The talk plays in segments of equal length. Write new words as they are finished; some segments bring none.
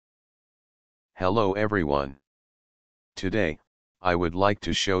Hello everyone. Today, I would like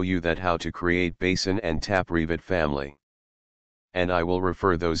to show you that how to create basin and tap Revit family. And I will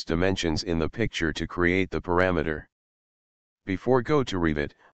refer those dimensions in the picture to create the parameter. Before go to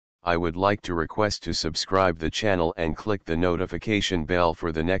Revit, I would like to request to subscribe the channel and click the notification bell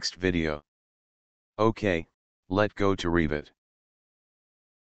for the next video. Okay, let go to Revit.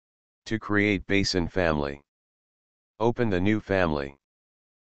 To create basin family, open the new family.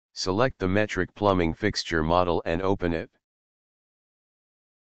 Select the metric plumbing fixture model and open it.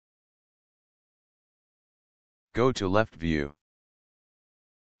 Go to left view.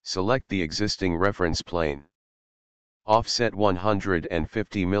 Select the existing reference plane. Offset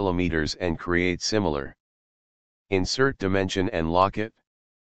 150 mm and create similar. Insert dimension and lock it.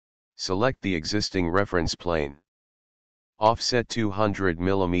 Select the existing reference plane. Offset 200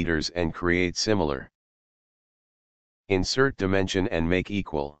 mm and create similar. Insert dimension and make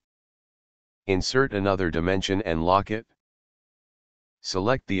equal. Insert another dimension and lock it.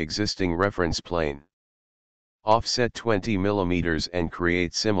 Select the existing reference plane. Offset 20 mm and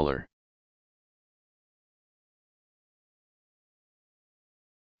create similar.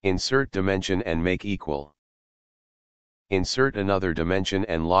 Insert dimension and make equal. Insert another dimension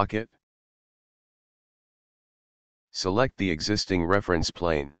and lock it. Select the existing reference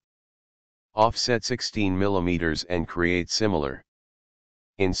plane. Offset 16 mm and create similar.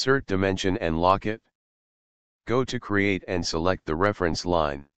 Insert dimension and lock it. Go to create and select the reference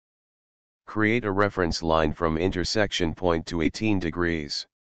line. Create a reference line from intersection point to 18 degrees.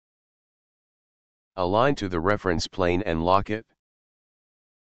 Align to the reference plane and lock it.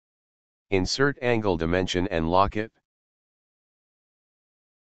 Insert angle dimension and lock it.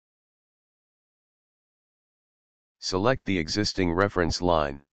 Select the existing reference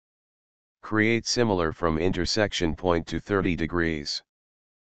line. Create similar from intersection point to 30 degrees.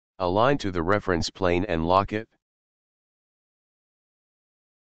 Align to the reference plane and lock it.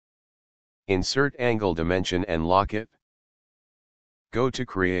 Insert angle dimension and lock it. Go to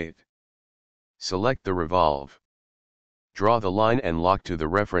create. Select the revolve. Draw the line and lock to the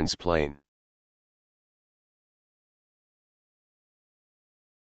reference plane.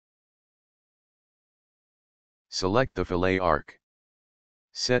 Select the fillet arc.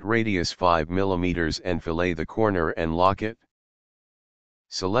 Set radius 5 mm and fillet the corner and lock it.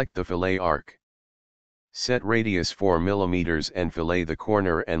 Select the fillet arc. Set radius 4 mm and fillet the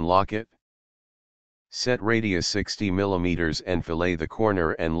corner and lock it. Set radius 60 mm and fillet the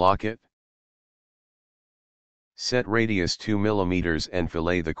corner and lock it. Set radius 2 mm and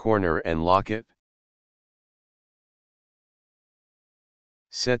fillet the corner and lock it.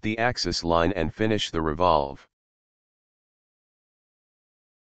 Set the axis line and finish the revolve.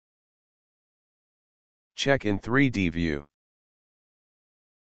 Check in 3D view.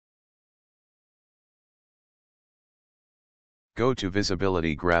 Go to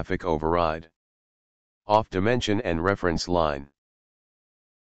Visibility Graphic Override. Off Dimension and Reference Line.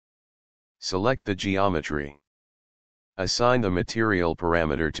 Select the geometry. Assign the material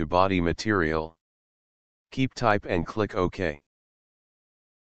parameter to body material. Keep type and click OK.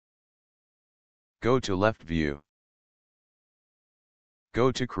 Go to left view.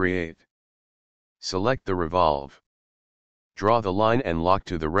 Go to Create. Select the revolve. Draw the line and lock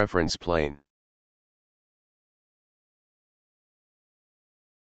to the reference plane.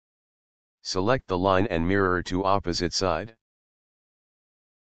 Select the line and mirror to opposite side.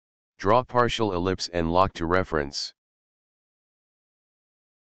 Draw partial ellipse and lock to reference.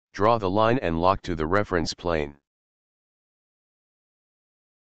 Draw the line and lock to the reference plane.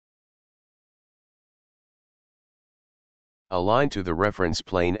 Align to the reference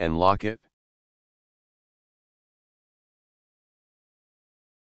plane and lock it.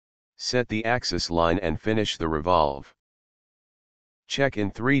 Set the axis line and finish the revolve. Check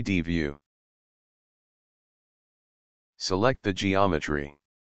in 3D view. Select the geometry.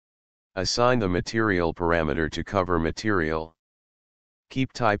 Assign the material parameter to cover material.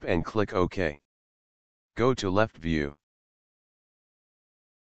 Keep type and click OK. Go to left view.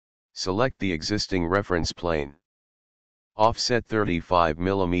 Select the existing reference plane. Offset 35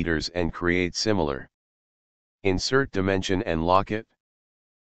 mm and create similar. Insert dimension and lock it.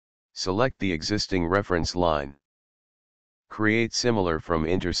 Select the existing reference line. Create similar from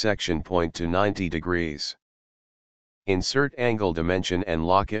intersection point to 90 degrees. Insert angle dimension and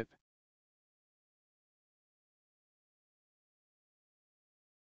lock it.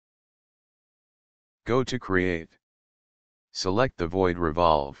 Go to Create. Select the void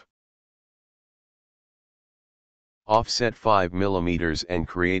revolve. Offset 5 mm and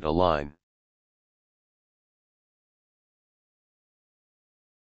create a line.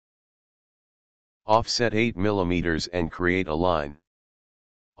 Offset 8 mm and create a line.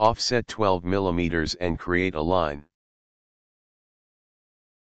 Offset 12 mm and create a line.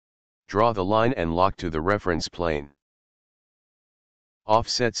 Draw the line and lock to the reference plane.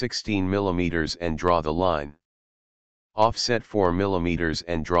 Offset 16 mm and draw the line. Offset 4 mm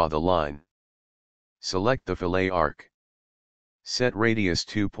and draw the line. Select the fillet arc. Set radius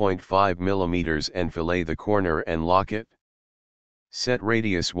 2.5 mm and fillet the corner and lock it. Set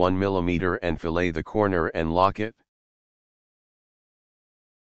radius 1 mm and fillet the corner and lock it.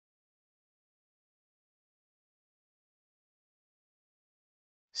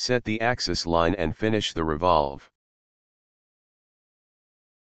 Set the axis line and finish the revolve.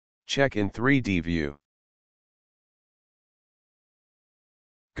 Check in 3D view.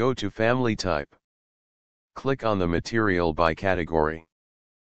 Go to Family Type. Click on the material by category.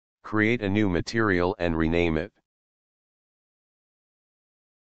 Create a new material and rename it.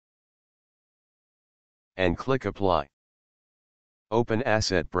 And click Apply. Open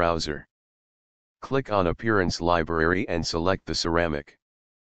Asset Browser. Click on Appearance Library and select the ceramic.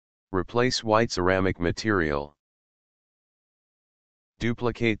 Replace white ceramic material.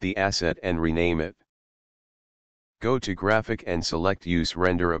 Duplicate the asset and rename it. Go to Graphic and select Use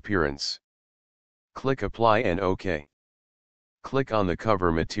Render Appearance. Click Apply and OK. Click on the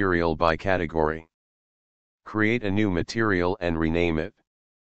cover material by category. Create a new material and rename it.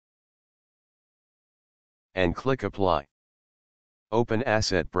 And click Apply. Open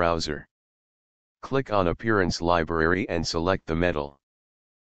Asset Browser. Click on Appearance Library and select the metal.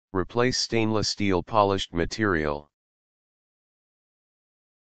 Replace stainless steel polished material.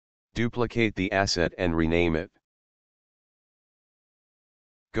 Duplicate the asset and rename it.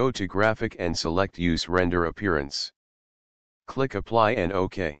 Go to Graphic and select Use Render Appearance. Click Apply and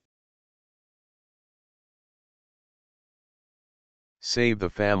OK. Save the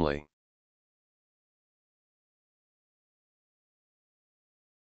family.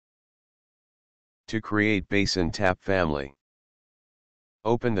 To create Basin Tap family.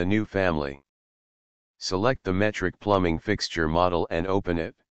 Open the new family. Select the metric plumbing fixture model and open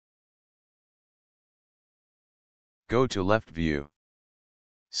it. Go to Left View.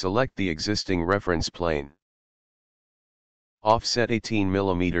 Select the existing reference plane. Offset 18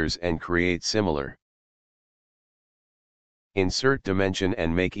 mm and create similar. Insert dimension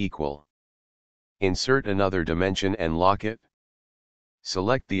and make equal. Insert another dimension and lock it.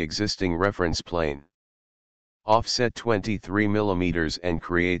 Select the existing reference plane. Offset 23 mm and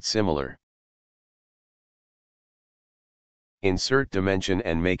create similar. Insert dimension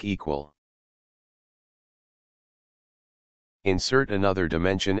and make equal. Insert another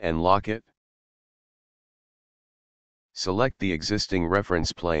dimension and lock it. Select the existing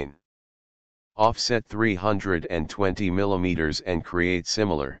reference plane. Offset 320 mm and create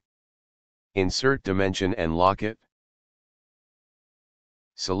similar. Insert dimension and lock it.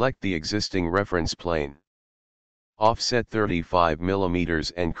 Select the existing reference plane. Offset 35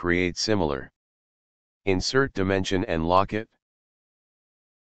 mm and create similar. Insert dimension and lock it.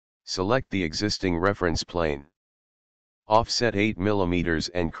 Select the existing reference plane. Offset 8 mm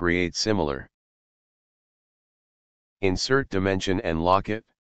and create similar. Insert dimension and lock it.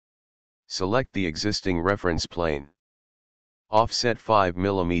 Select the existing reference plane. Offset 5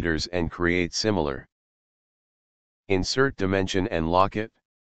 mm and create similar. Insert dimension and lock it.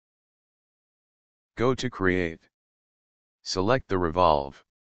 Go to Create. Select the revolve.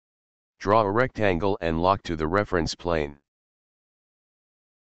 Draw a rectangle and lock to the reference plane.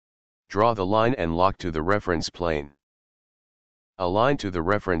 Draw the line and lock to the reference plane. Align to the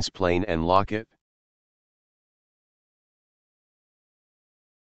reference plane and lock it.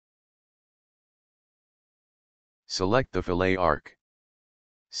 Select the fillet arc.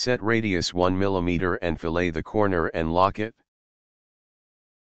 Set radius 1 mm and fillet the corner and lock it.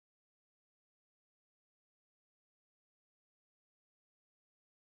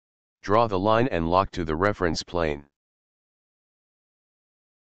 Draw the line and lock to the reference plane.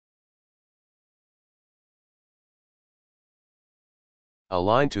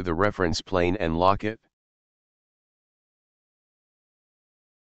 Align to the reference plane and lock it.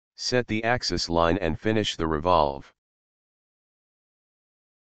 Set the axis line and finish the revolve.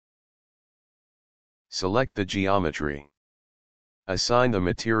 Select the geometry. Assign the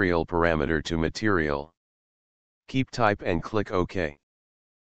material parameter to material. Keep type and click OK.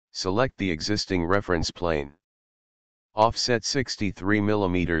 Select the existing reference plane. Offset 63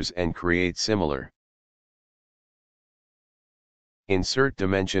 mm and create similar. Insert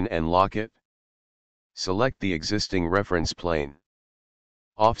dimension and lock it. Select the existing reference plane.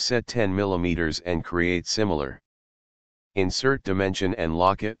 Offset 10 mm and create similar. Insert dimension and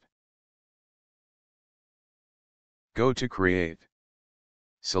lock it. Go to Create.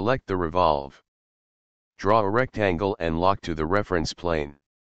 Select the revolve. Draw a rectangle and lock to the reference plane.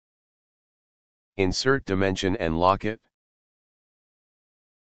 Insert dimension and lock it.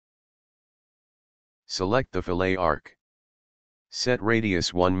 Select the fillet arc. Set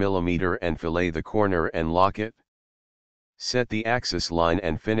radius 1 mm and fillet the corner and lock it. Set the axis line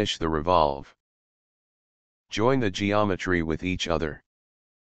and finish the revolve. Join the geometry with each other.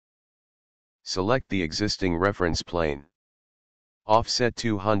 Select the existing reference plane. Offset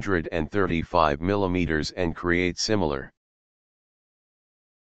 235 mm and create similar.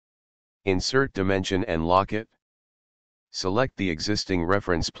 Insert dimension and lock it. Select the existing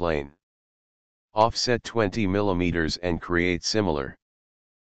reference plane. Offset 20 mm and create similar.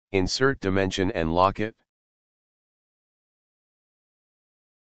 Insert dimension and lock it.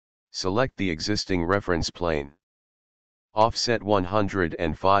 Select the existing reference plane. Offset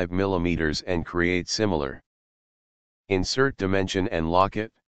 105 mm and create similar. Insert dimension and lock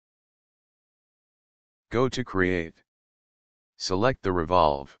it. Go to Create. Select the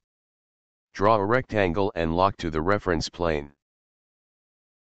revolve. Draw a rectangle and lock to the reference plane.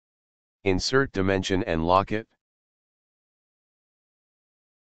 Insert dimension and lock it.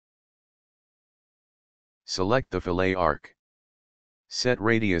 Select the fillet arc. Set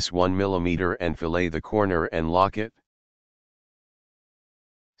radius 1 mm and fillet the corner and lock it.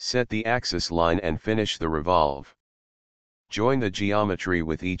 Set the axis line and finish the revolve. Join the geometry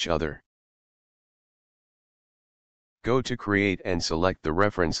with each other. Go to Create and select the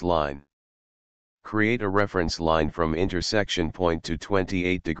reference line. Create a reference line from intersection point to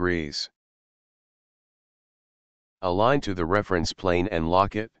 28 degrees. Align to the reference plane and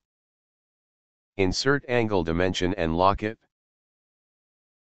lock it. Insert angle dimension and lock it.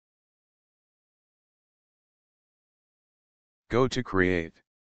 Go to Create.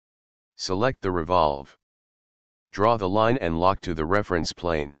 Select the revolve. Draw the line and lock to the reference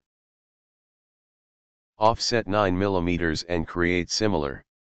plane. Offset 9 mm and create similar.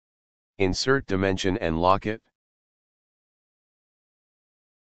 Insert dimension and lock it.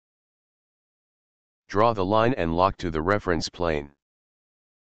 Draw the line and lock to the reference plane.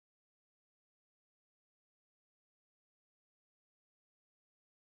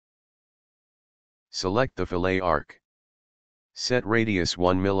 Select the fillet arc. Set radius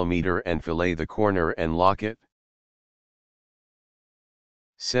 1 mm and fillet the corner and lock it.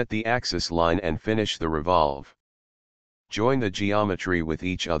 Set the axis line and finish the revolve. Join the geometry with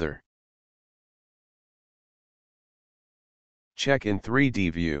each other. Check in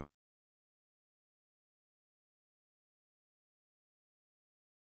 3D view.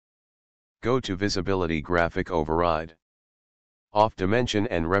 Go to Visibility Graphic Override. Off Dimension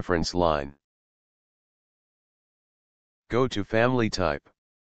and Reference Line. Go to Family Type.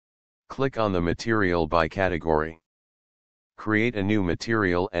 Click on the material by category. Create a new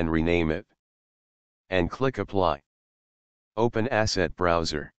material and rename it. And click Apply. Open Asset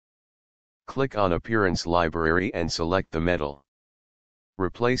Browser. Click on Appearance Library and select the metal.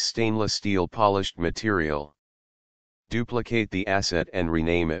 Replace stainless steel polished material. Duplicate the asset and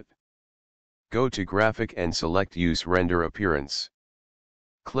rename it. Go to Graphic and select Use Render Appearance.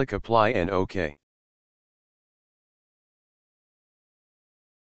 Click Apply and OK.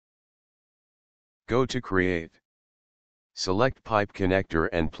 Go to Create. Select Pipe Connector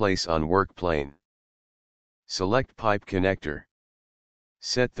and place on work plane. Select Pipe Connector.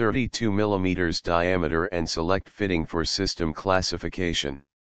 Set 32 mm diameter and select Fitting for system classification.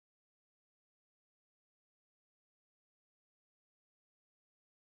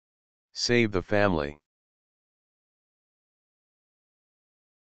 Save the family.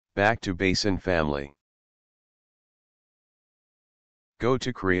 Back to Basin family. Go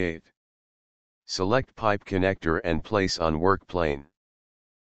to Create. Select Pipe Connector and place on work plane.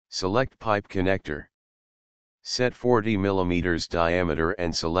 Select Pipe Connector. Set 40 mm diameter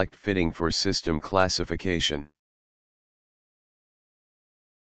and select Fitting for system classification.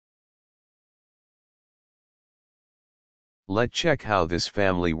 Let's check how this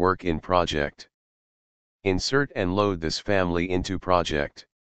family work in project. Insert and load this family into project.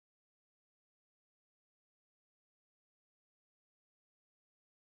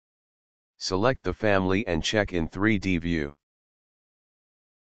 Select the family and check in 3D view.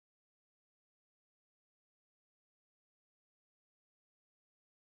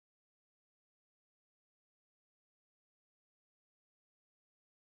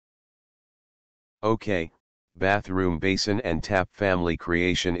 OK, bathroom basin and tap family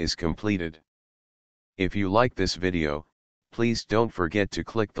creation is completed. If you like this video, please don't forget to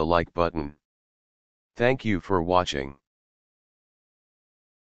click the like button. Thank you for watching.